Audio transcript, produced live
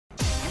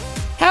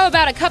How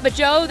about a cup of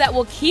joe that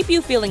will keep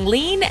you feeling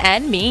lean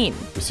and mean?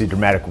 We see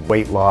dramatic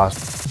weight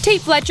loss.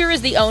 Tate Fletcher is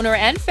the owner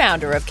and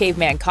founder of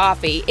Caveman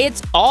Coffee. It's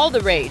all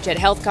the rage at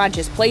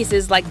health-conscious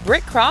places like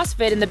Brick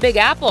CrossFit and the Big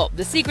Apple.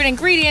 The secret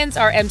ingredients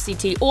are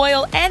MCT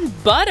oil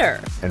and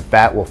butter. And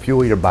fat will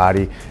fuel your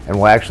body and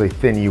will actually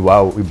thin you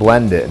out. We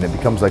blend it and it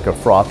becomes like a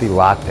frothy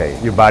latte.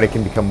 Your body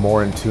can become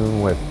more in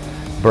tune with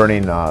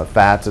burning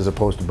fats as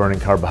opposed to burning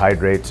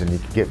carbohydrates, and you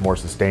can get more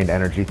sustained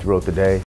energy throughout the day.